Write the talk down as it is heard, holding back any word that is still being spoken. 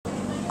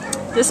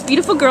This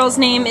beautiful girl's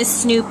name is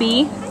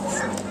Snoopy.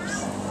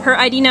 Her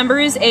ID number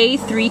is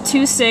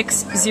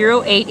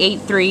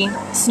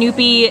A3260883.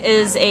 Snoopy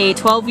is a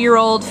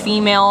 12-year-old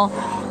female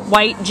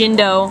white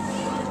Jindo.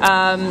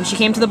 She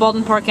came to the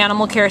Baldwin Park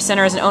Animal Care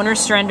Center as an owner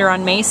surrender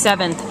on May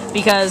 7th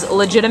because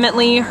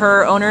legitimately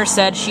her owner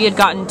said she had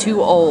gotten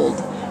too old.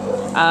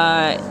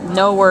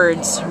 No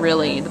words,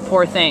 really. The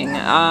poor thing.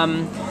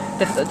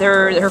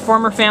 Her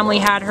former family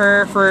had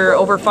her for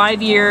over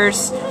 5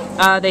 years.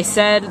 They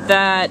said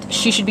that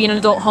she should be in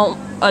an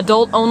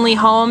adult-only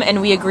home,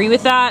 and we agree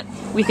with that.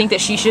 We think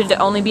that she should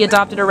only be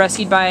adopted or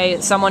rescued by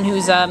someone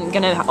who's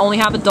going to only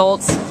have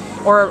adults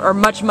or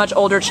much, much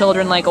older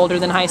children, like older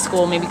than high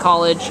school, maybe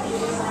college.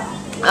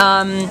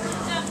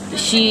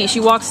 She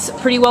walks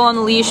pretty well on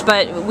the leash,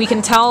 but we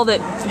can tell that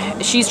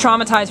she's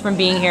traumatized from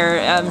being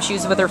here. She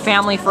was with her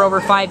family for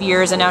over 5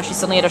 years, and now she's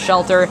suddenly at a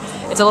shelter.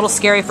 It's a little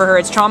scary for her.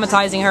 It's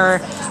traumatizing her.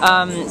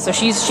 So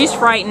she's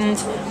frightened.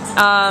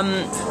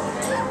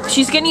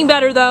 She's getting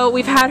better though.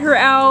 We've had her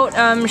out.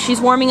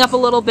 She's warming up a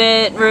little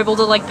bit. We're able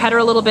to like pet her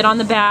a little bit on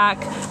the back.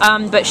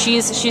 But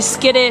she's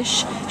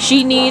skittish.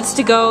 She needs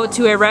to go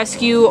to a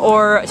rescue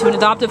or to an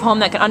adoptive home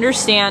that can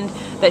understand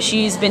that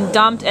she's been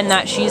dumped and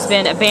that she's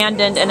been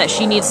abandoned and that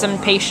she needs some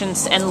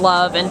patience and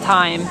love and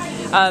time.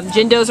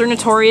 Jindos are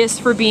notorious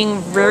for being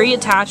very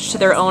attached to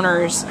their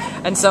owners,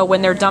 and so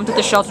when they're dumped at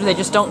the shelter, they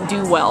just don't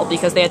do well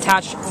because they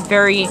attach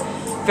very,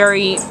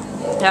 very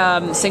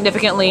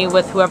significantly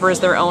with whoever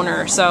is their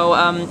owner. So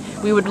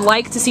we would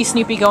like to see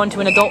Snoopy go into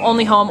an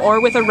adult-only home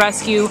or with a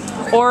rescue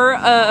or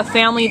a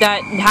family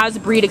that has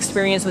breed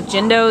experience with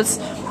Jindos.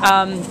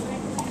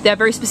 They have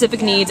very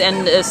specific needs,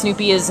 and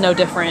Snoopy is no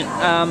different.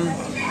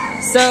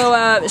 So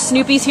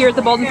Snoopy's here at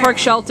the Baldwin Park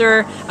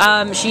shelter.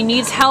 She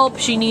needs help.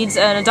 She needs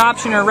an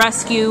adoption or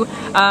rescue.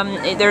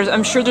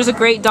 I'm sure there's a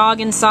great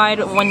dog inside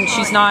when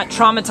she's not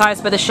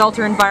traumatized by the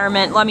shelter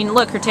environment. I mean,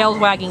 look, her tail's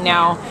wagging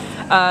now.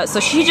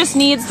 So she just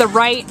needs the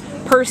right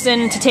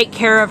person to take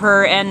care of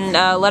her and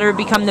let her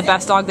become the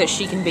best dog that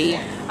she can be.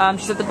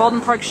 She's at the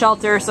Baldwin Park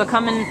shelter, so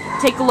come and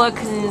take a look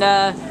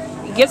and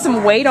get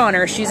some weight on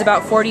her. She's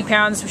about 40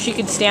 pounds. She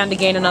could stand to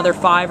gain another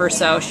 5 or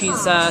so. She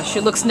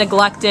looks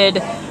neglected.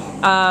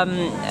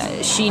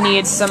 She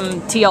needs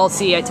some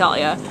TLC, I tell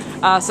ya.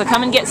 So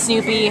come and get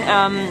Snoopy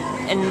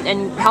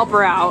and help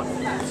her out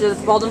to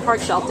the Baldwin Park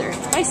shelter.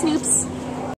 Bye, Snoops.